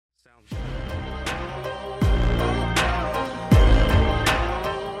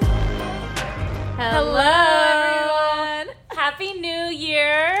Hello, everyone. Happy New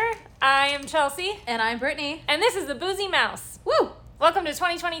Year. I am Chelsea. And I'm Brittany. And this is the Boozy Mouse. Woo! Welcome to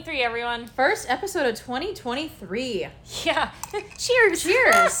 2023, everyone. First episode of 2023. Yeah. Cheers.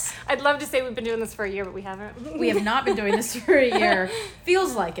 Cheers. I'd love to say we've been doing this for a year, but we haven't. We have not been doing this for a year.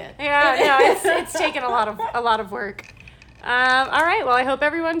 Feels like it. Yeah, no, it's taken a lot of work. All right, well, I hope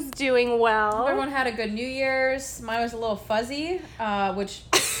everyone's doing well. Everyone had a good New Year's. Mine was a little fuzzy, which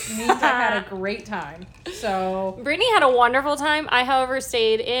means I had a great time. So Brittany had a wonderful time. I, however,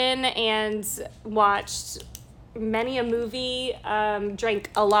 stayed in and watched many a movie,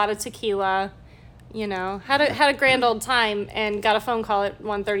 drank a lot of tequila, had a grand old time, and got a phone call at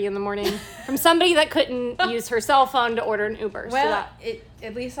 1:30 in the morning from somebody that couldn't use her cell phone to order an Uber. Well,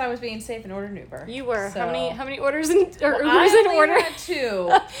 at least I was being safe and ordered an Uber. You were. So. How many orders Ubers I in order? I had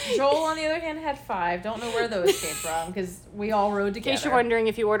 2. Joel, on the other hand, had 5. Don't know where those came from because we all rode together. In case you're wondering,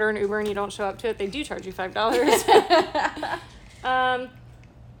 if you order an Uber and you don't show up to it, they do charge you $5. All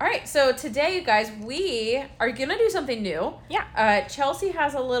right, so today, you guys, we are gonna do something new. Yeah. Chelsea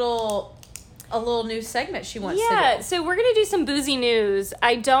has a little new segment she wants to do. Yeah, so we're gonna do some boozy news.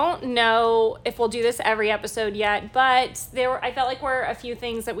 I don't know if we'll do this every episode yet, but I felt like were a few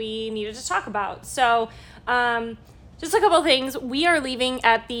things that we needed to talk about. So, just a couple of things. We are leaving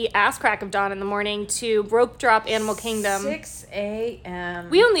at the ass crack of dawn in the morning to rope drop Animal Kingdom. 6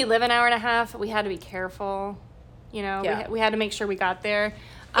 a.m. We only live an hour and a half. We had to be careful. Yeah. We had to make sure we got there.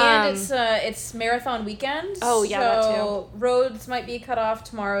 And it's marathon weekend. Oh, yeah, so that too. Roads might be cut off.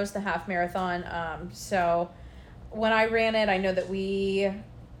 Tomorrow's the half marathon. So when I ran it, I know that we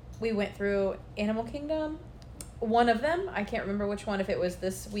went through Animal Kingdom. One of them, I can't remember which one, if it was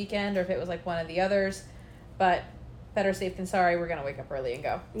this weekend or if it was like one of the others. But better safe than sorry. We're gonna wake up early and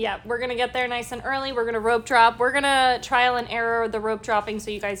go. Yeah, we're gonna get there nice and early. We're gonna rope drop. We're gonna trial and error the rope dropping,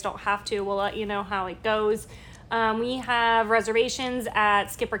 so you guys don't have to. We'll let you know how it goes. We have reservations at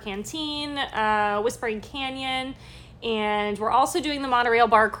Skipper Canteen, Whispering Canyon, and we're also doing the monorail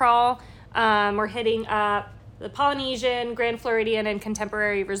bar crawl. We're hitting up the Polynesian, Grand Floridian, and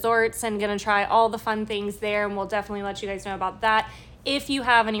Contemporary resorts and going to try all the fun things there, and we'll definitely let you guys know about that. If you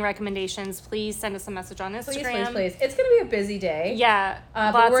have any recommendations, please send us a message on Instagram. Please. It's going to be a busy day. Yeah.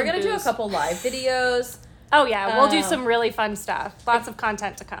 But we're going to do a couple live videos. Oh, yeah. We'll do some really fun stuff. Lots of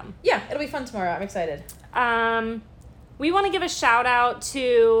content to come. Yeah, it'll be fun tomorrow. I'm excited. We want to give a shout out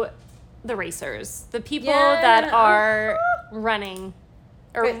to the racers, the people that are running.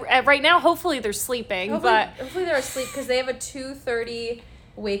 Right now, hopefully they're sleeping. Hopefully they're asleep because they have a 2:30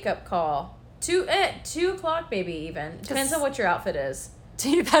 wake up call. 2 o'clock, maybe even. Depends on what your outfit is.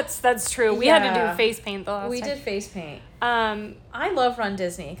 Dude, that's true. We had to do face paint the last time. We did face paint. I love Run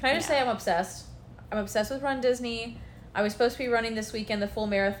Disney. Can I just say I'm obsessed? I'm obsessed with Run Disney. I was supposed to be running this weekend the full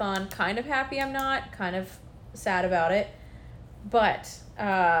marathon. Kind of happy I'm not. Kind of sad about it. But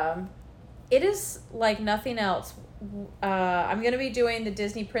it is like nothing else. I'm going to be doing the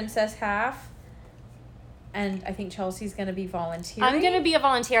Disney Princess half. And I think Chelsea's going to be volunteering. I'm going to be a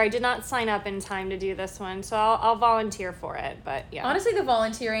volunteer. I did not sign up in time to do this one. So I'll volunteer for it. But yeah. Honestly, the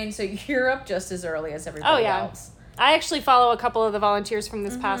volunteering, so you're up just as early as everybody else. I actually follow a couple of the volunteers from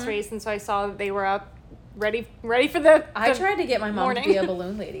this past race, and so I saw that they were up ready for the I tried to get my mom morning. to be a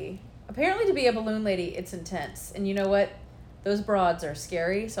balloon lady. Apparently, to be a balloon lady, it's intense. And you know what? Those broads are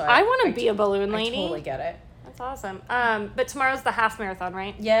scary. So I want to be a balloon lady. I totally get it. That's awesome. But tomorrow's the half marathon,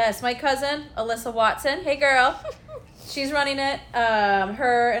 right? Yes, my cousin, Alyssa Watson. Hey, girl. She's running it.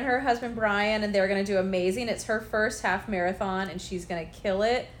 Her and her husband, Brian, and they're going to do amazing. It's her first half marathon, and she's going to kill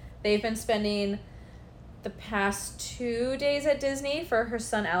it. They've been spending the past 2 days at Disney for her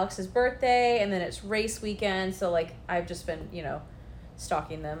son Alex's birthday, and then it's race weekend. So, I've just been,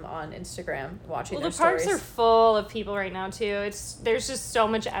 stalking them on Instagram, watching their stories. The parks are full of people right now, too. There's just so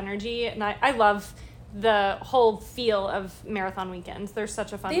much energy, and I love the whole feel of marathon weekends. They're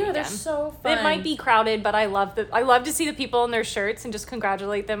such a fun weekend. They're so fun. It might be crowded, but I love to see the people in their shirts and just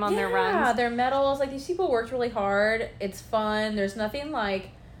congratulate them on their runs. Yeah, their medals. These people worked really hard. It's fun. There's nothing like...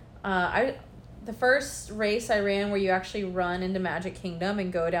 The first race I ran where you actually run into Magic Kingdom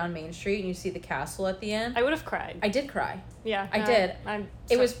and go down Main Street and you see the castle at the end. I would have cried. I did cry. Yeah. I did.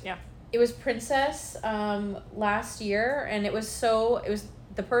 Yeah. It was Princess last year, and it was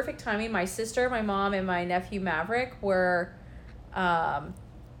the perfect timing. My sister, my mom, and my nephew Maverick were I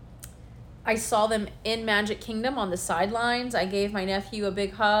saw them in Magic Kingdom on the sidelines. I gave my nephew a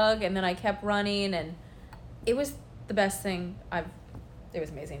big hug, and then I kept running, and it was the best thing it was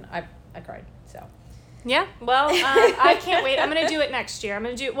amazing. I cried. So yeah, well, I can't wait. I'm gonna do it next year.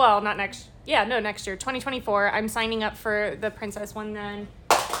 Next year, 2024. I'm signing up for the Princess one then.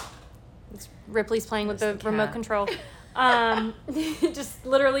 Ripley's playing with the the remote cat. control. Just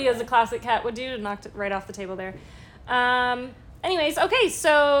literally as a classic cat would do, knocked it right off the table there. Anyways, okay,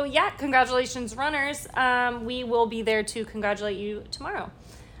 so yeah, congratulations, runners. We will be there to congratulate you tomorrow.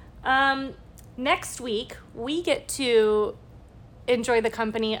 Next week, we get to enjoy the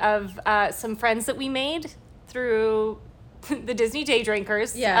company of some friends that we made through the Disney Day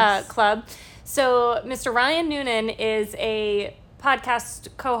Drinkers Club. So Mr. Ryan Noonan is a podcast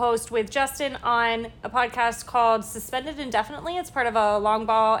co-host with Justin on a podcast called Suspended Indefinitely. It's part of a Long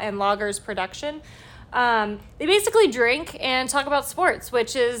Ball and Loggers production. They basically drink and talk about sports,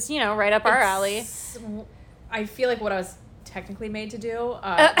 which is, right up our alley. I feel like what I was technically made to do.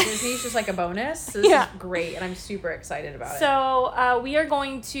 Disney's just like a bonus. So this is great, and I'm super excited about it. So we are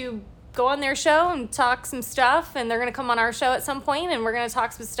going to go on their show and talk some stuff, and they're going to come on our show at some point, and we're going to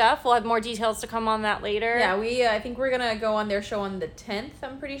talk some stuff. We'll have more details to come on that later. Yeah, I think we're going to go on their show on the 10th,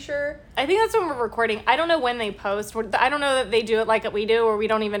 I'm pretty sure. I think that's when we're recording. I don't know when they post. I don't know that they do it like we do, or we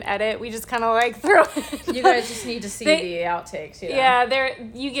don't even edit. We just kind of like throw it. You guys just need to see the outtakes. Yeah,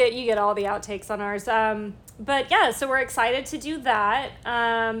 you get all the outtakes on ours. But yeah, so we're excited to do that.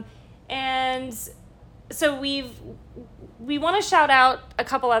 And so we want to shout out a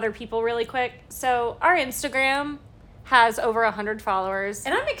couple other people really quick. So our Instagram has over 100 followers.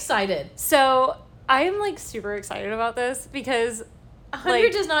 And I'm excited. So I am like super excited about this because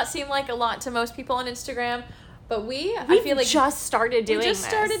 100 does not seem like a lot to most people on Instagram, but I feel like just started doing this.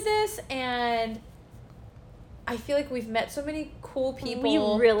 Started this, and I feel like we've met so many cool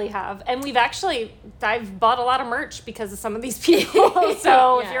people. We really have. And I've bought a lot of merch because of some of these people.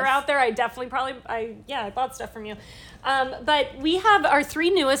 So if you're out there, I bought stuff from you. But we have our 3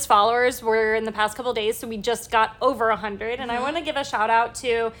 newest followers were in the past couple of days, so we just got over 100. And I want to give a shout out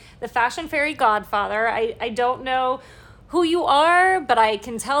to the Fashion Fairy Godfather. I don't know who you are, but I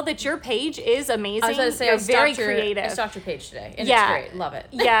can tell that your page is amazing. I was going to say, you're very creative. I stalked your page today, and it's great. Love it.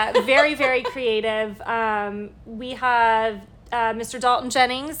 Yeah, very, very creative. We have Mr. Dalton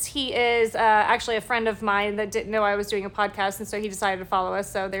Jennings. He is actually a friend of mine that didn't know I was doing a podcast, and so he decided to follow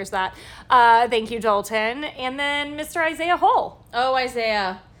us, so there's that. Thank you, Dalton. And then Mr. Isaiah Hull. Oh,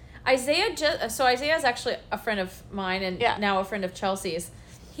 Isaiah. Isaiah is actually a friend of mine and now a friend of Chelsea's.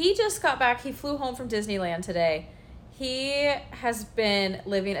 He just got back. He flew home from Disneyland today. He has been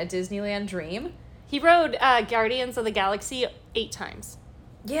living a Disneyland dream. He rode Guardians of the Galaxy 8 times.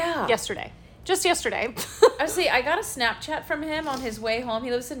 Yeah. Just yesterday. I got a Snapchat from him on his way home. He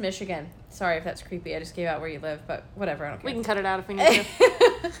lives in Michigan. Sorry if that's creepy. I just gave out where you live, but whatever. I don't care. We can cut it out if we need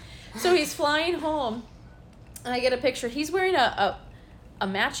to. So he's flying home, and I get a picture. He's wearing a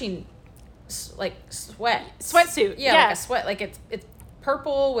matching sweatsuit. Yeah, like a sweat. Like it's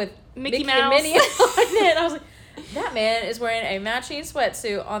purple with Mickey Mouse and Minnie on it. I was like, that man is wearing a matching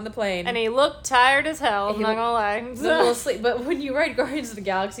sweatsuit on the plane. And he looked tired as hell, I'm not gonna lie. A little sleep. But when you ride Guardians of the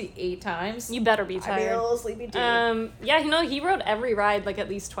Galaxy 8 times... You better be tired. I'd be a little sleepy too. He rode every ride at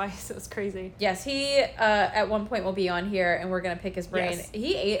least twice. It was crazy. Yes, he at one point will be on here, and we're gonna pick his brain. Yes.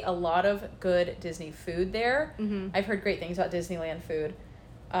 He ate a lot of good Disney food there. Mm-hmm. I've heard great things about Disneyland food.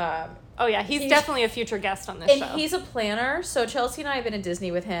 He's definitely a future guest on this show. And he's a planner, so Chelsea and I have been in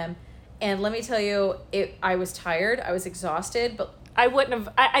Disney with him. And let me tell you, I was tired. I was exhausted, but I wouldn't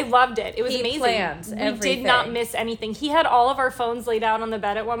have. I loved it. It was amazing. Plans everything. We did not miss anything. He had all of our phones laid out on the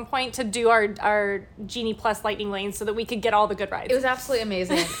bed at one point to do our Genie Plus Lightning Lane so that we could get all the good rides. It was absolutely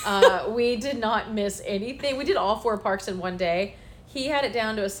amazing. We did not miss anything. We did all 4 parks in one day. He had it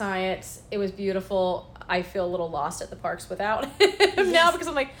down to a science. It was beautiful. I feel a little lost at the parks without him now because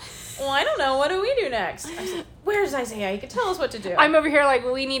I'm like, well, I don't know. What do we do next? I was like, where's Isaiah? He can tell us what to do. I'm over here like,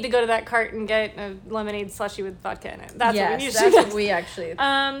 we need to go to that cart and get a lemonade slushie with vodka in it. That's what we need to do. That's what we actually...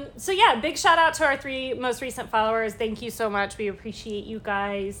 So yeah, big shout out to our 3 most recent followers. Thank you so much. We appreciate you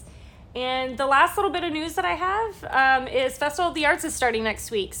guys. And the last little bit of news that I have is Festival of the Arts is starting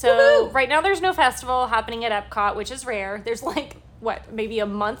next week. So Woo-hoo! Right now there's no festival happening at Epcot, which is rare. There's maybe a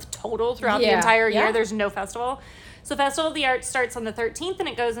month total throughout the entire year. Yeah. There's no festival. So Festival of the Arts starts on the 13th and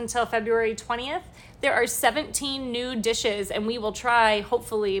it goes until February 20th. There are 17 new dishes and we will try,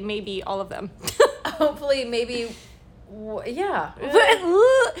 hopefully, maybe all of them. Hopefully, maybe... Yeah. That's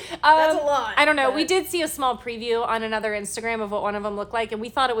a lot. I don't know. We did see a small preview on another Instagram of what one of them looked like, and we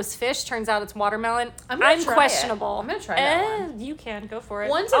thought it was fish. Turns out it's watermelon. I'm questionable. I'm going to try that one. You can. Go for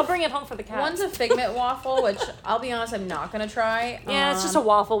it. I'll bring it home for the cat. One's a figment waffle, which I'll be honest, I'm not going to try. Yeah, it's just a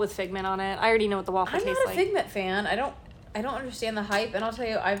waffle with figment on it. I already know what the waffle tastes like. I'm not a figment fan. I don't understand the hype, and I'll tell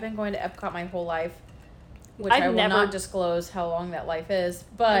you, I've been going to Epcot my whole life, which I will not disclose how long that life is,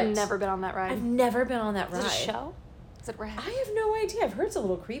 but... I've never been on that ride. I've never been on that ride. Is it a show? Is it rad? I have no idea. I've heard it's a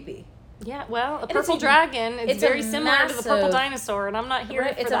little creepy. Yeah, well, a And purple dragon. It's very similar to the purple dinosaur, and I'm not here for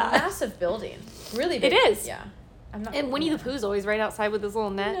that. It's a massive building. Really big. It is. Yeah. And Winnie the Pooh's always right outside with his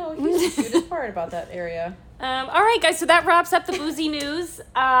little net. No, he's the cutest part about that area. All right, guys. So that wraps up the boozy news.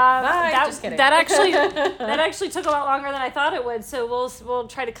 Bye. Just kidding. That actually took a lot longer than I thought it would. So we'll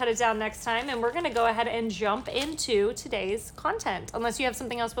try to cut it down next time, and we're gonna go ahead and jump into today's content. Unless you have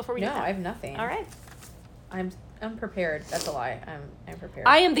something else before we do that. No, I have nothing. All right. I'm unprepared. That's a lie. I'm prepared.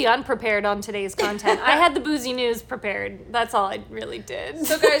 I am the unprepared on today's content. I had the boozy news prepared. That's all I really did.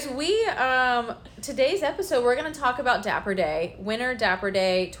 So guys, we today's episode we're gonna talk about Dapper Day, Winter Dapper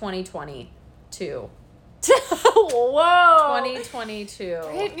Day 2022. Whoa. 2022.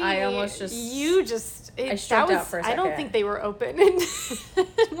 Brittany, I almost just I struck out for a second. I don't think they were open in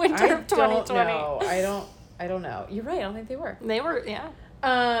winter of 2020. I don't know. You're right. I don't think they were. They were, yeah.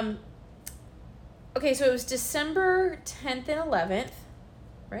 Okay, so it was December 10th and 11th,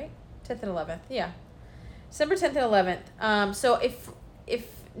 right? 10th and 11th, yeah. December 10th and 11th. So if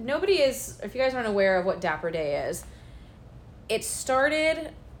you guys aren't aware of what Dapper Day is, it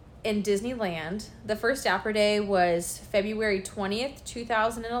started in Disneyland. The first Dapper Day was February 20th,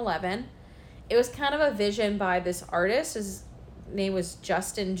 2011. It was kind of a vision by this artist. His name was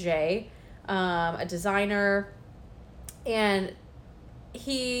Justin J., a designer, and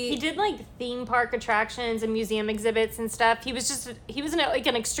he did like theme park attractions and museum exhibits and stuff. He was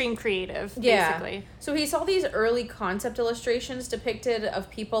an extreme creative, basically. So he saw these early concept illustrations depicted of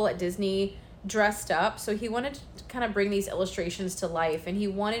people at Disney dressed up. So he wanted to kind of bring these illustrations to life, and he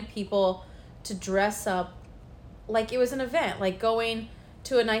wanted people to dress up like it was an event, like going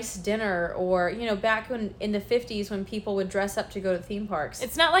to a nice dinner, or back in the 50s when people would dress up to go to theme parks.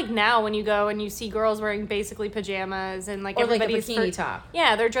 It's not like now when you go and you see girls wearing basically pajamas and like everybody's like a bikini top.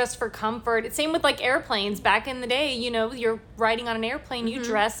 Yeah, they're dressed for comfort. Same with like airplanes. Back in the day, you're riding on an airplane, you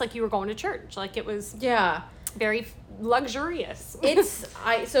dress like you were going to church, like it was very luxurious.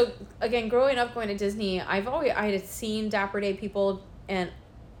 So again, growing up going to Disney, I had seen Dapper Day people, and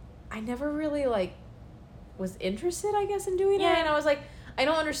I never really was interested, I guess, in doing it. And I was like, I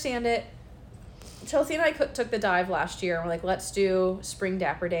don't understand it. Chelsea and I took the dive last year, and we're like, let's do Spring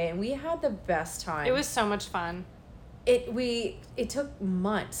Dapper Day, and we had the best time. It was so much fun. It took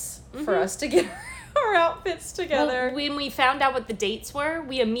months for us to get our outfits together. Well, when we found out what the dates were,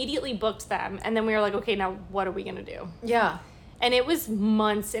 we immediately booked them, and then we were like, okay, now what are we gonna do? Yeah. And it was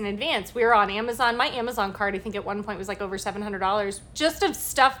months in advance. We were on Amazon. My Amazon card, I think at one point was like over $700 just of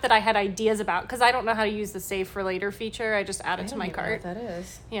stuff that I had ideas about, because I don't know how to use the save for later feature. I just add it to my cart. Know what that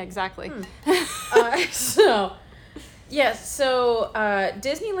is. Yeah, exactly. So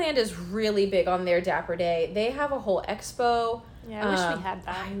Disneyland is really big on their Dapper Day. They have a whole expo. Yeah, I wish we had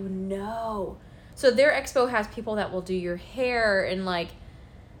that. I know. So their expo has people that will do your hair and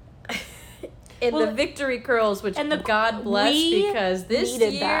the victory curls, which God bless, because this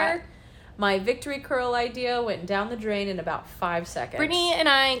year my victory curl idea went down the drain in about 5 seconds. Brittany and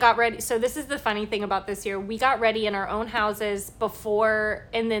I got ready. So this is the funny thing about this year. We got ready in our own houses before,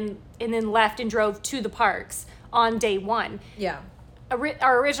 and then left and drove to the parks on day one. Yeah.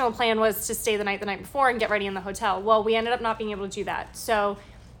 Our original plan was to stay the night before and get ready in the hotel. Well, we ended up not being able to do that. So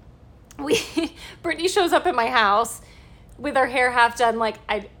Brittany shows up at my house with her hair half done,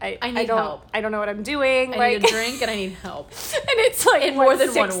 I need help. I don't know what I'm doing. I need a drink and I need help. And it's like in more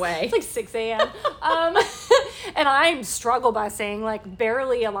than one way. It's like 6 a.m. And I struggle by saying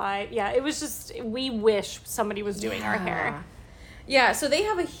barely alive. Yeah, it was just, we wish somebody was doing our hair. Yeah, so they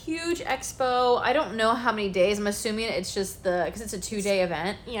have a huge expo. I don't know how many days. I'm assuming it's just because it's a 2-day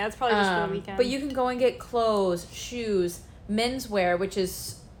event. Yeah, it's probably just for the weekend. But you can go and get clothes, shoes, menswear, which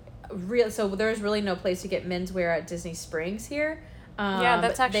is real. So there's really no place to get menswear at Disney Springs here. Yeah,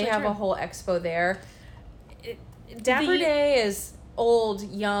 that's actually they have true. a whole expo there. Dapper Day is old,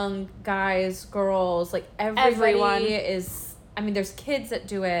 young, guys, girls, everyone is. I mean, there's kids that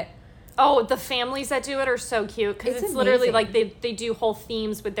do it. Oh, the families that do it are so cute, because it's literally they do whole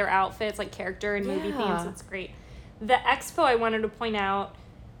themes with their outfits, like character and movie themes. It's great. The expo, I wanted to point out,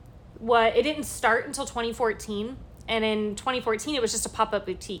 it didn't start until 2014. And in 2014, it was just a pop-up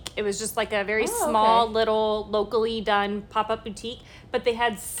boutique. It was just like a very small, little, locally done pop-up boutique. But they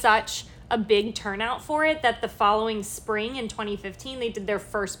had such a big turnout for it that the following spring in 2015, they did their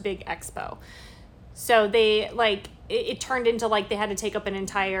first big expo. So they, it turned into, they had to take up an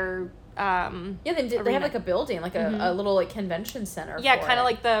entire they have a building, a little convention center. Yeah, kind of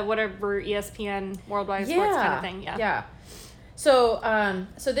like the whatever ESPN Worldwide Sports kind of thing. Yeah. So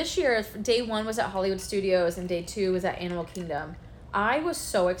this year, day 1 was at Hollywood Studios and day 2 was at Animal Kingdom. I was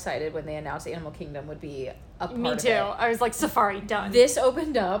so excited when they announced Animal Kingdom would be a part Me of too. it. I was like, Safari, done. This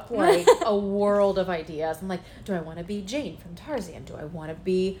opened up like a world of ideas. I'm like, do I want to be Jane from Tarzan? Do I want to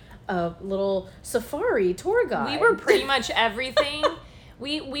be a little safari tour guide? We were pretty much everything.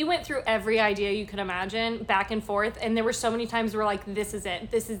 We went through every idea you could imagine, back and forth, and there were so many times we're like, this is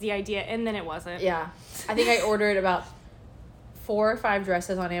it. This is the idea, and then it wasn't. Yeah. I think I ordered about 4 or 5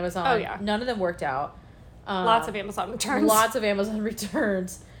 dresses on Amazon. Oh, yeah. None of them worked out. Lots of Amazon returns. Lots of Amazon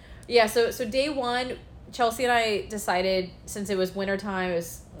returns. Yeah, so day one, Chelsea and I decided, since it was wintertime, it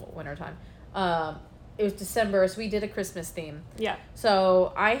was December, so we did a Christmas theme. Yeah.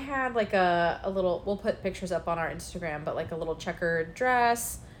 So I had like a little, we'll put pictures up on our Instagram, but like a little checkered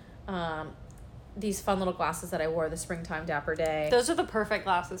dress, these fun little glasses that I wore the springtime dapper day. Those are the perfect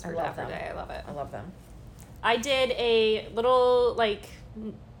glasses for I love Dapper them. Day. I love it. I love them. I did a little like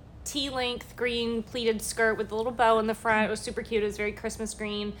T-length green pleated skirt with a little bow in the front. It was super cute. It was very Christmas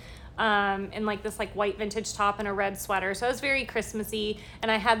green. And like this like white vintage top and a red sweater. So it was very Christmassy.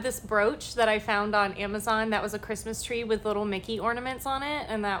 And I had this brooch that I found on Amazon that was a Christmas tree with little Mickey ornaments on it.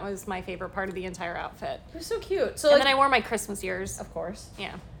 And that was my favorite part of the entire outfit. It was so cute. So And like, then I wore my Christmas ears. of course.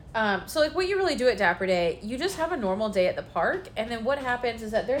 Yeah. So like what you really do at Dapper Day, you just have a normal day at the park, and then what happens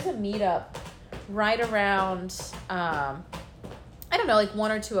is that there's a meetup right around, I don't know, like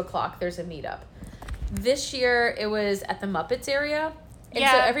 1 or 2 o'clock. There's a meetup. This year it was at the Muppets area. And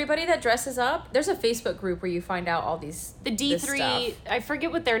so everybody that dresses up, there's a Facebook group where you find out all these The this D3, stuff. I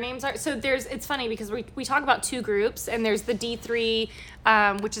forget what their names are. So it's funny because we talk about 2 groups, and there's the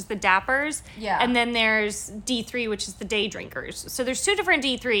D3, which is the dappers. Yeah. And then there's D3, which is the day drinkers. So there's 2 different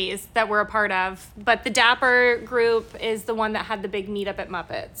D3s that we're a part of, but the dapper group is the one that had the big meetup at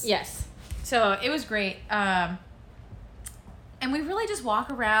Muppets. Yes. So it was great. And we really just walk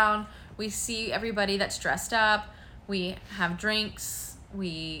around. We see everybody that's dressed up. We have drinks.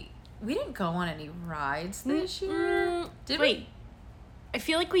 We didn't go on any rides this year. Did we? I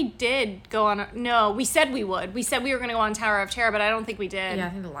feel like we did go on. No, we said we would. We said we were going to go on Tower of Terror, but I don't think we did. Yeah, I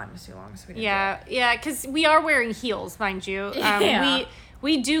think the line was too long, so we didn't. Yeah, because we are wearing heels, mind you. Yeah.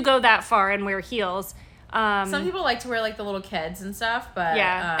 We do go that far and wear heels. Some people like to wear like the little Keds and stuff, but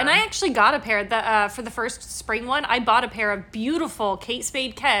Yeah, and I actually got a pair that for the first spring one. I bought a pair of beautiful Kate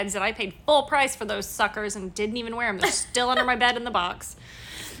Spade Keds, and I paid full price for those suckers and didn't even wear them. They're still under my bed in the box.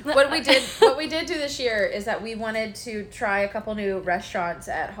 what we did do this year is that we wanted to try a couple new restaurants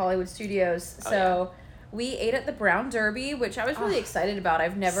at Hollywood Studios. So we ate at the Brown Derby, which I was really excited about.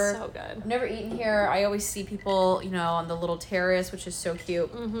 I've never eaten here. I always see people, on the little terrace, which is so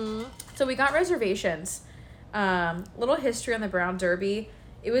cute. Mm-hmm. So we got reservations. Little history on the Brown Derby.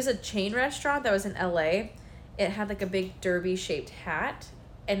 It was a chain restaurant that was in LA. It had like a big derby shaped hat,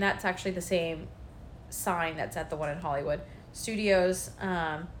 and that's actually the same sign that's at the one in Hollywood Studios.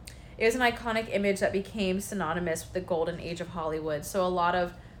 It was an iconic image that became synonymous with the golden age of Hollywood. So a lot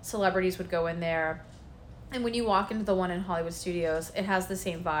of celebrities would go in there. And when you walk into the one in Hollywood Studios, it has the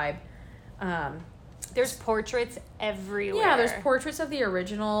same vibe. There's portraits everywhere. Yeah, there's portraits of the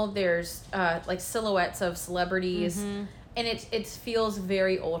original. There's like silhouettes of celebrities. Mm-hmm. And it feels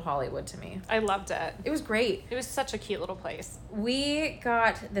very old Hollywood to me. I loved it. It was great. It was such a cute little place. We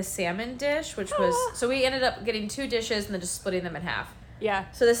got the salmon dish, which was... So we ended up getting 2 dishes and then just splitting them in half. Yeah.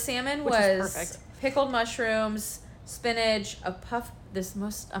 So the salmon was perfect. Pickled mushrooms, spinach, this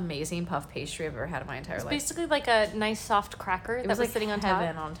most amazing puff pastry I've ever had in my entire life. Basically like a nice soft cracker that was sitting on top.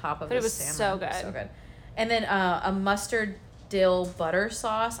 Heaven on top of but the it was salmon. so good. So good. And then a mustard dill butter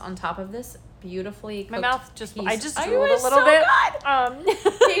sauce on top of this beautifully cooked My mouth just... piece. I just It drooled was a little so bit.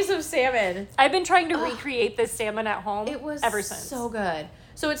 good. Piece of salmon. I've been trying to recreate this salmon at home ever since. So good.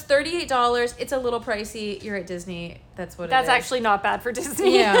 So it's $38. It's a little pricey. You're at Disney. That's what it is. That's actually not bad for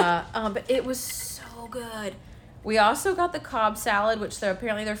Disney. Yeah. But it was so good. We also got the Cobb salad, which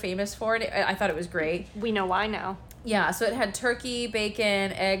apparently they're famous for. And I thought it was great. We know why now. Yeah, so it had turkey,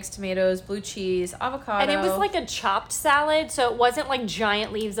 bacon, eggs, tomatoes, blue cheese, avocado. And it was like a chopped salad, so it wasn't like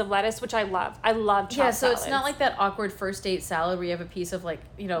giant leaves of lettuce, which I love. I love chopped so salads. it's not like that awkward first date salad where you have a piece of like,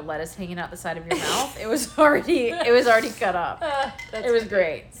 lettuce hanging out the side of your mouth. It was already cut up. It was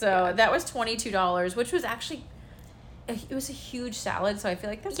great. So that was $22, which was actually... It was a huge salad, so I feel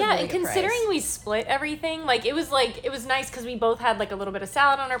like that's a really and good considering price. we split everything, it was nice because we both had like a little bit of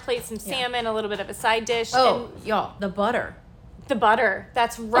salad on our plate, some salmon, a little bit of a side dish. Oh, y'all, the butter. The butter.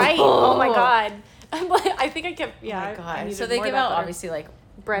 That's right. Oh my God. I think I kept, Oh my God. So they they give out obviously like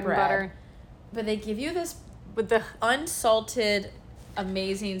bread and butter. But they give you this With the unsalted,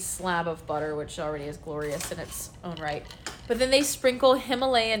 amazing slab of butter, which already is glorious in its own right. But then they sprinkle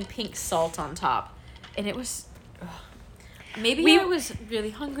Himalayan pink salt on top. And it was... Maybe I was really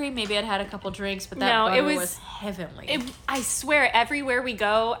hungry. Maybe I'd had a couple drinks, but that butter was heavenly. I swear, everywhere we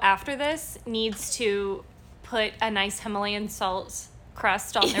go after this needs to put a nice Himalayan salt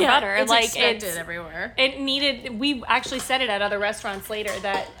crust on their butter. It's like expected everywhere. We actually said it at other restaurants later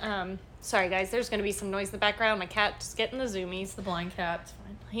that, sorry guys, there's going to be some noise in the background. My cat's getting the zoomies. The blind cat, it's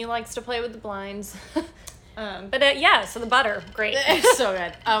fine. He likes to play with the blinds. So the butter, great. It's so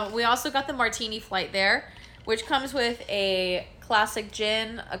good. We also got the martini flight there, which comes with a classic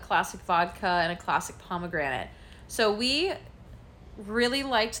gin, a classic vodka, and a classic pomegranate. So we really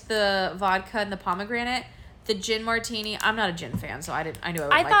liked the vodka and the pomegranate. The gin martini, I'm not a gin fan, so I knew I would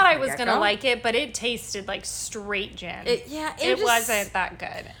like it. I thought I was gonna like it, but it tasted like straight gin. It wasn't that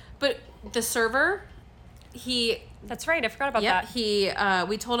good. But the server, that's right, I forgot about that.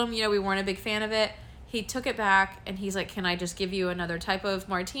 We told him, we weren't a big fan of it. He took it back and he's like, "Can I just give you another type of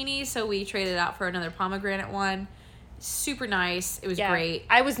martini?" So we traded out for another pomegranate one. Super nice. It was great.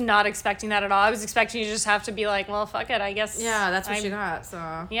 I was not expecting that at all. I was expecting you to just have to be like, well, fuck it, I guess. Yeah, that's what you got. So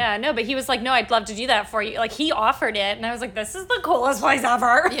yeah, no, but he was like, "No, I'd love to do that for you." Like, he offered it, and I was like, "This is the coolest place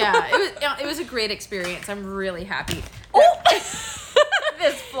ever." Yeah, it was a great experience. I'm really happy. Oh,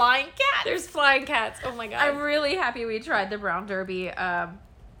 this flying cat. There's flying cats. Oh my god. I'm really happy we tried the brown derby.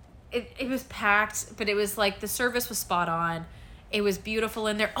 It was packed, but it was like the service was spot on. It was beautiful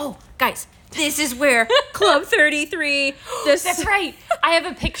in there. Oh, guys, this is where Club 33. That's right. I have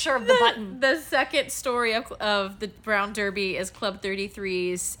a picture of the button. The second story of the brown derby is Club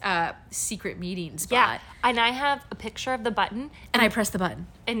 33's secret meeting spot. Yeah, and I have a picture of the button. And I pressed the button.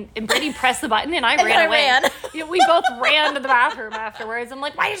 And Brittany pressed the button, and I ran away. We both ran to the bathroom afterwards. I'm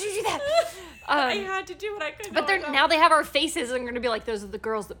like, "Why did you do that?" I had to do what I could. But now they have our faces, and they're going to be like, "Those are the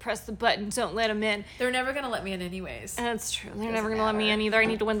girls that press the button. Don't let them in." They're never going to let me in anyways. That's true. They're never going to let me in either. I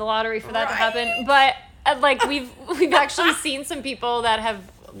need to win the lottery for that to happen. But we've actually seen some people that have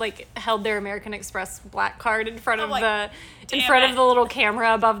held their American Express black card in front of the little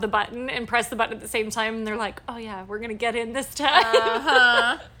camera above the button and press the button at the same time, and they're like, "Oh yeah, we're going to get in this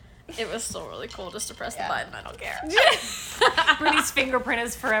time." It was still really cool just to press the button. I don't care. Brittany's fingerprint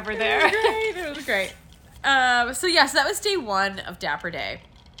is forever there. It was great. So that was day 1 of Dapper Day.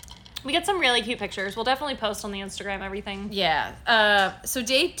 We get some really cute pictures. We'll definitely post on the Instagram everything. Yeah. So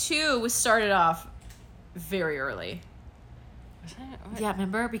day 2 was started off very early. Yeah,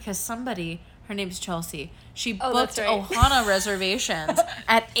 remember? Because somebody, her name's Chelsea, she booked Ohana reservations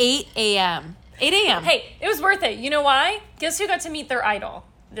at 8 a.m. 8 a.m. Hey, it was worth it. You know why? Guess who got to meet their idol?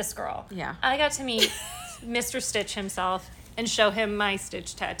 This girl. Yeah. I got to meet Mr. Stitch himself and show him my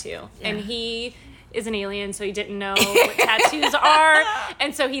Stitch tattoo. Yeah. And he is an alien, so he didn't know what tattoos are.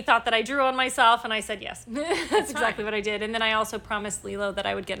 And so he thought that I drew on myself, and I said yes. That's exactly what I did. And then I also promised Lilo that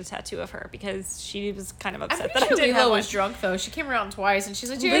I would get a tattoo of her because she was kind of upset that I didn't have one. Lilo was drunk, though. She came around twice, and she's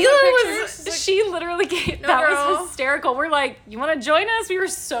like, "Do you Lilo guys have pictures?" She literally gave, was hysterical. We're like, "You want to join us?" We were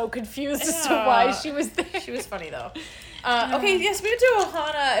so confused as to why she was there. She was funny, though. Okay, yes, we went to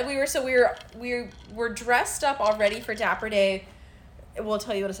Ohana, and we were dressed up already for Dapper Day. We'll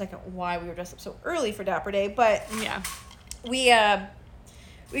tell you in a second why we were dressed up so early for Dapper Day, but yeah, we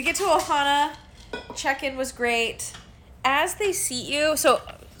get to Ohana. Check-in was great. As they seat you,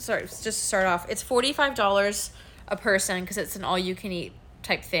 just to start off, it's $45 a person because it's an all-you-can-eat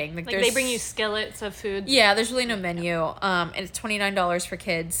type thing. Like they bring you skillets of food. Yeah, there's really no menu, and it's $29 for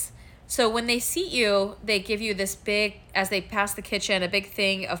kids. So when they seat you, they give you this big, as they pass the kitchen, a big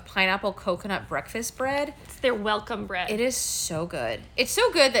thing of pineapple coconut breakfast bread. It's their welcome bread. It is so good. It's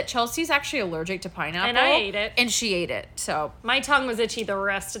so good that Chelsea's actually allergic to pineapple. And I ate it. And she ate it, so. My tongue was itchy the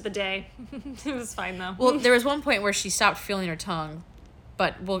rest of the day. It was fine, though. Well, there was one point where she stopped feeling her tongue,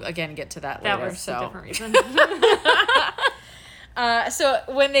 but we'll, again, get to that later. That was a different reason. So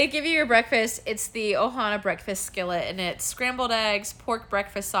when they give you your breakfast, it's the Ohana breakfast skillet, and it's scrambled eggs, pork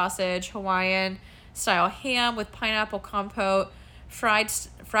breakfast sausage, Hawaiian style ham with pineapple compote, fried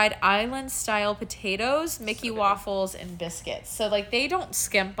island style potatoes, Mickey waffles, and biscuits. So they don't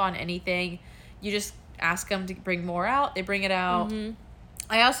skimp on anything. You just ask them to bring more out. They bring it out. Mm-hmm.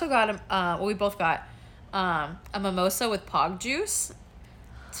 I also got we both got a mimosa with pog juice.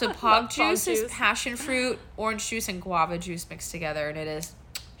 So pog juice is passion fruit, orange juice, and guava juice mixed together, and it is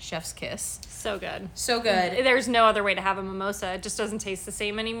chef's kiss. So good. So good. There's no other way to have a mimosa. It just doesn't taste the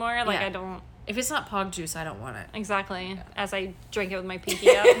same anymore. I don't... If it's not pog juice, I don't want it. Exactly. Yeah. As I drink it with my pinky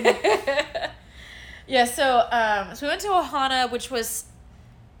out. Yeah, so we went to Ohana, which was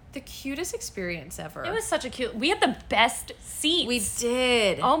the cutest experience ever. It was such a cute... We had the best seats. We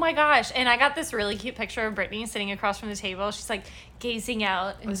did. Oh my gosh. And I got this really cute picture of Brittany sitting across from the table. She's like gazing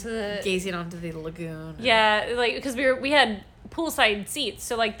out into the... Gazing onto the lagoon. Yeah, like, because we had poolside seats.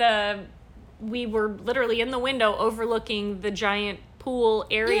 So, like, we were literally in the window overlooking the giant pool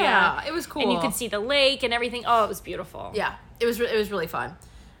area. Yeah, it was cool. And you could see the lake and everything. Oh, it was beautiful. Yeah, it was really fun.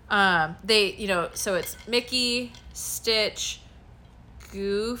 They, so it's Mickey, Stitch,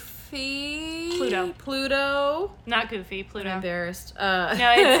 Goofy, Pluto. Not Goofy, Pluto. I'm embarrassed. No,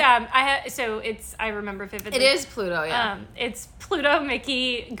 it's I remember vividly. It is Pluto, yeah. It's Pluto,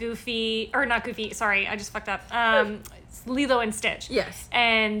 Mickey, Goofy, or not Goofy. Sorry, I just fucked up. It's Lilo and Stitch. Yes,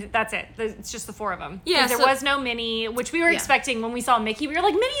 and that's it. It's just the four of them. Yeah, there was no Minnie, which we were expecting when we saw Mickey. We were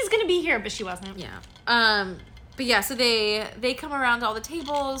like, Minnie's gonna be here, but she wasn't. Yeah. But yeah, so they come around to all the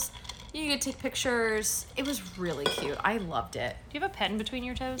tables. You get to take pictures. It was really cute. I loved it. Do you have a pen between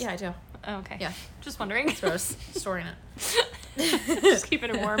your toes? Yeah, I do. Oh, okay. Yeah. Just wondering. So I was storing it. Just keeping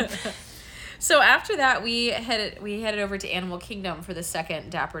it warm. So after that, we headed over to Animal Kingdom for the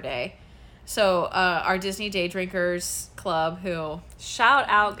second Dapper Day. So our Disney Day Drinkers Club, who... Shout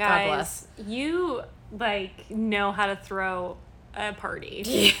out, guys. God bless. You, know how to throw a party.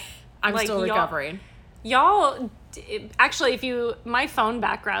 Yeah. I'm still recovering. Y'all... Actually, my phone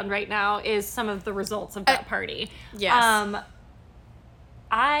background right now is some of the results of that party. Yes.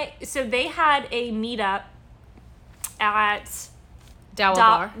 So they had a meetup at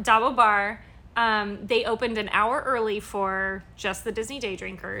Dabo Bar. They opened an hour early for just the Disney Day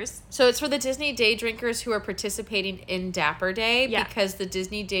Drinkers. So it's for the Disney Day Drinkers who are participating in Dapper Day because the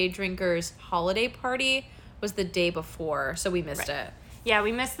Disney Day Drinkers holiday party was the day before, so we missed it. Yeah,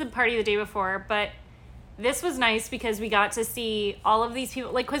 we missed the party the day before, but this was nice because we got to see all of these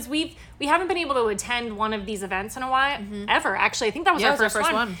people, because we haven't been able to attend one of these events in a while, ever, actually. I think that was our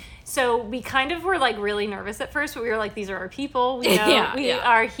first one. So we kind of were, really nervous at first, but we were like, these are our people. We know we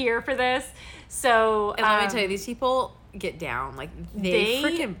are here for this. So... And let me tell you, these people get down. They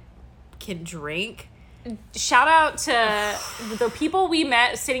freaking can drink. Shout out to the people we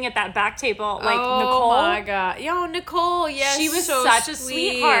met sitting at that back table, Nicole. Oh my god. Yo, Nicole, yes. She was so such a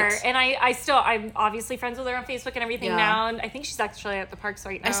sweet. sweetheart. And I'm obviously friends with her on Facebook and everything now. And I think she's actually at the parks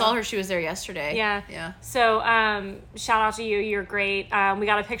right now. I saw her. She was there yesterday. Yeah. Yeah. So, shout out to you. You're great. We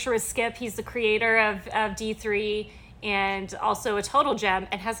got a picture with Skip. He's the creator of D3 and also a total gem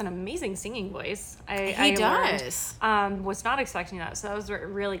and has an amazing singing voice. He does. Was not expecting that, so that was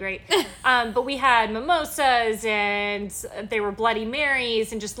really great. But we had mimosas and they were Bloody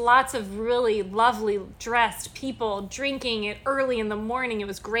Marys and just lots of really lovely dressed people drinking it early in the morning. It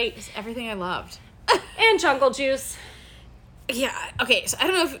was great. It's everything I loved. And jungle juice. Yeah. Okay. So I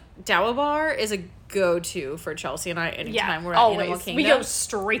don't know if Dawa Bar is a go-to for Chelsea and I anytime we're at always. Animal Kingdom. We go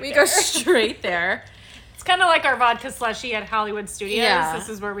straight there. We go straight there. It's kind of like our vodka slushy at Hollywood Studios. Yeah. This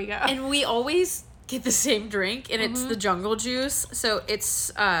is where we go. And we always get the same drink, and it's the jungle juice. So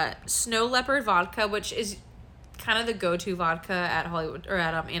it's Snow Leopard vodka, which is kind of the go-to vodka at Hollywood or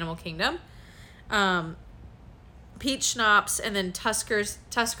at Animal Kingdom. Peach schnapps, and then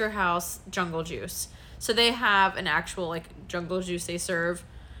Tusker House jungle juice. So they have an actual jungle juice they serve,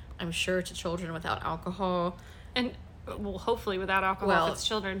 I'm sure, to children without alcohol. And hopefully without alcohol if it's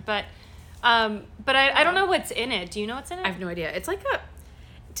children, but I don't know what's in it. Do you know what's in it? I have no idea. It's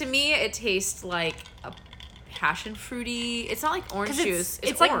to me, it tastes like a passion fruity. It's not like orange juice.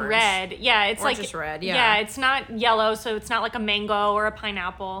 It's like red. Yeah, it's orange is red. Yeah. Yeah, it's not yellow, so it's not like a mango or a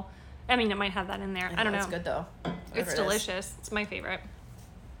pineapple. I mean, it might have that in there. I don't know. It's good though. It's delicious. It's my favorite.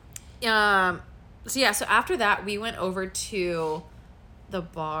 So after that, we went over to the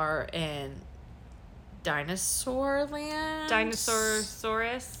bar in Dinosaur Land.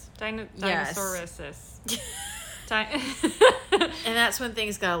 Dinosauruses. And that's when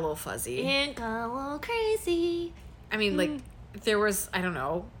things got a little fuzzy. It got a little crazy. I mean, there was, I don't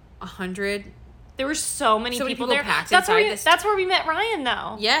know, 100. There were so many people there. Packed that's where we met Ryan,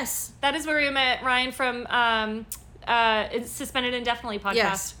 though. Yes. That is where we met Ryan from Suspended Indefinitely podcast.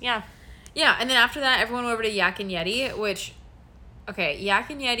 Yes. Yeah. Yeah, and then after that, everyone went over to Yak and Yeti, which, Yak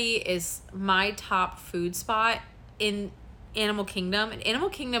and Yeti is my top food spot in Animal Kingdom. And Animal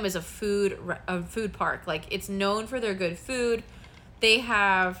Kingdom is a food park. It's known for their good food. They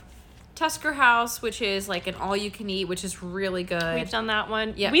have Tusker House, which is an all-you-can-eat, which is really good. We've done that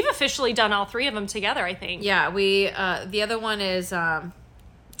one. Yeah. We've officially done all three of them together, I think. Yeah, we, the other one is, oh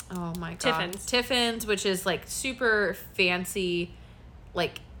my God. Tiffin's, which is, super fancy,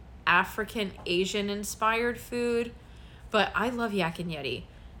 African, Asian-inspired food. But I love Yak and Yeti.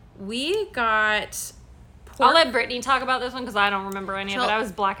 We got I'll let Brittany talk about this one because I don't remember any of it. I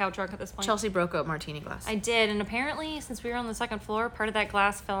was blackout drunk at this point. Chelsea broke a martini glass. I did, and apparently, since we were on the second floor, part of that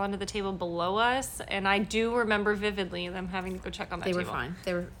glass fell onto the table below us, and I do remember vividly them having to go check on that table. They were fine.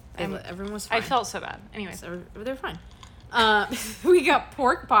 Everyone was fine. I felt so bad. Anyways. So they're fine. We got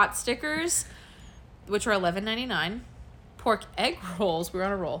pork pot stickers, which were $11.99. Pork egg rolls. We were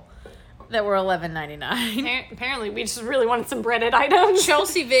on a roll. That were $11.99. Apparently, we just really wanted some breaded items.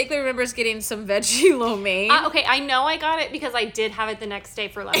 Chelsea vaguely remembers getting some veggie lo mein. Okay, I know I got it because I did have it the next day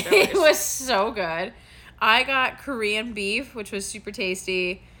for leftovers. It was so good. I got Korean beef, which was super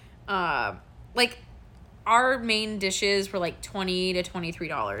tasty. Like, our main dishes were like $20 to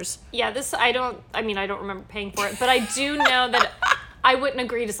 $23. Yeah, I don't remember paying for it, but I do know that I wouldn't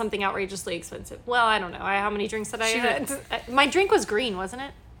agree to something outrageously expensive. Well, I don't know. How many drinks did I have? My drink was green, wasn't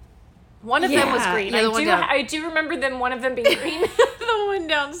it? One of them was green. Yeah, I do remember one of them being green. The one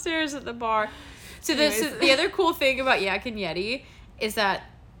downstairs at the bar. So the other cool thing about Yak and Yeti is that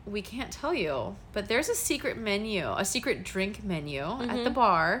we can't tell you, but there's a secret drink menu at the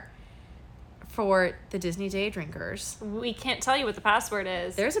bar for the Disney Day drinkers. We can't tell you what the password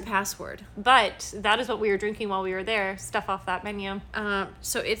is. There's a password. But that is what we were drinking while we were there. Stuff off that menu.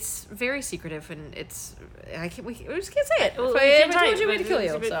 So it's very secretive, and we just can't say it. Well, if I told you, we'd kill you.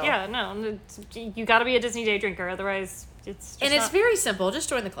 So. Yeah, no. You got to be a Disney Day drinker. Otherwise, it's just it's very simple. Just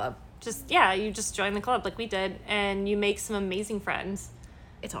join the club. You just join the club like we did, and you make some amazing friends.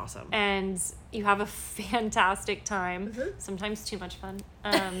 It's awesome. And you have a fantastic time. Mm-hmm. Sometimes too much fun.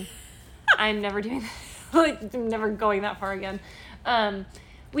 I'm never doing that. I'm never going that far again.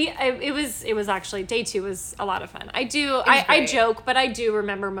 It was actually day 2 was a lot of fun. I joke, but I do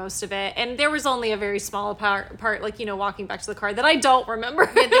remember most of it. And there was only a very small part like, walking back to the car that I don't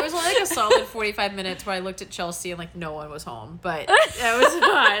remember. Yeah, there was only like a solid 45 minutes where I looked at Chelsea and like no one was home, but it was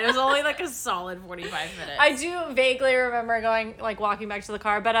fine. It was only like a solid 45 minutes. I do vaguely remember walking back to the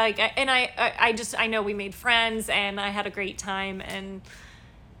car, but I know we made friends and I had a great time, and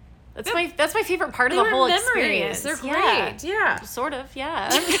that's my favorite part of the whole experience. They're great. Yeah. Sort of, yeah.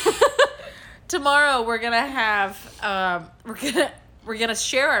 Tomorrow we're gonna have we're gonna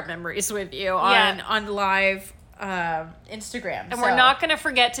share our memories with you on live Instagram. And we're not gonna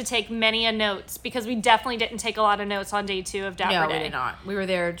forget to take many notes because we definitely didn't take a lot of notes on day 2 of Dapper Day. No, we did not. We were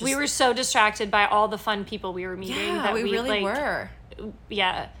there. We were so distracted by all the fun people we were meeting. Yeah, that we really were.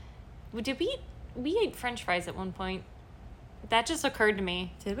 Yeah. Did we ate French fries at one point? That just occurred to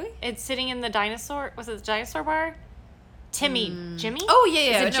me. Did we? It's sitting in the dinosaur. Was it the dinosaur bar? Jimmy? Oh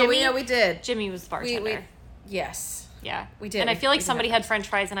yeah. Jimmy? We did. Jimmy was the bartender. Yes. Yeah, we did. And I feel like somebody had French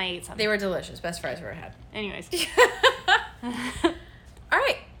fries and I ate some. They were delicious. Best fries I've ever had. Anyways. All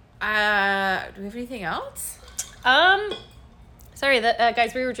right. Do we have anything else? Sorry,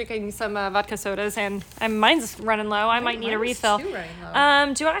 guys, we were drinking some vodka sodas, and mine's running low. I might need a refill. Too running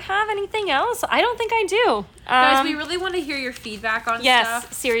low. Do I have anything else? I don't think I do. Guys, we really want to hear your feedback on stuff.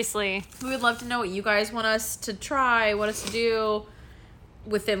 Yes, seriously. We would love to know what you guys want us to try, want us to do,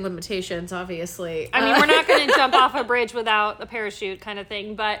 within limitations, obviously. I mean, we're not going to jump off a bridge without a parachute kind of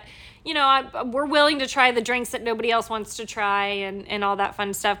thing, but... we're willing to try the drinks that nobody else wants to try and all that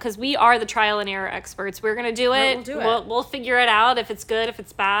fun stuff because we are the trial and error experts. We're going to do it. We'll do it. We'll figure it out if it's good, if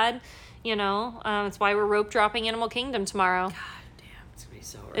it's bad. It's why we're rope dropping Animal Kingdom tomorrow. God damn, it's going to be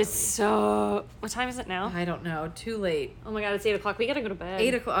so early. What time is it now? I don't know. Too late. Oh my God, it's 8 o'clock. We got to go to bed.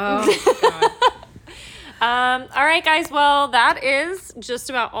 8 o'clock. Oh, God. All right, guys. Well, that is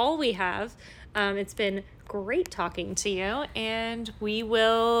just about all we have. It's been great talking to you, and we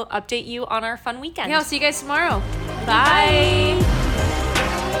will update you on our fun weekend. Yeah, I'll see you guys tomorrow. Bye.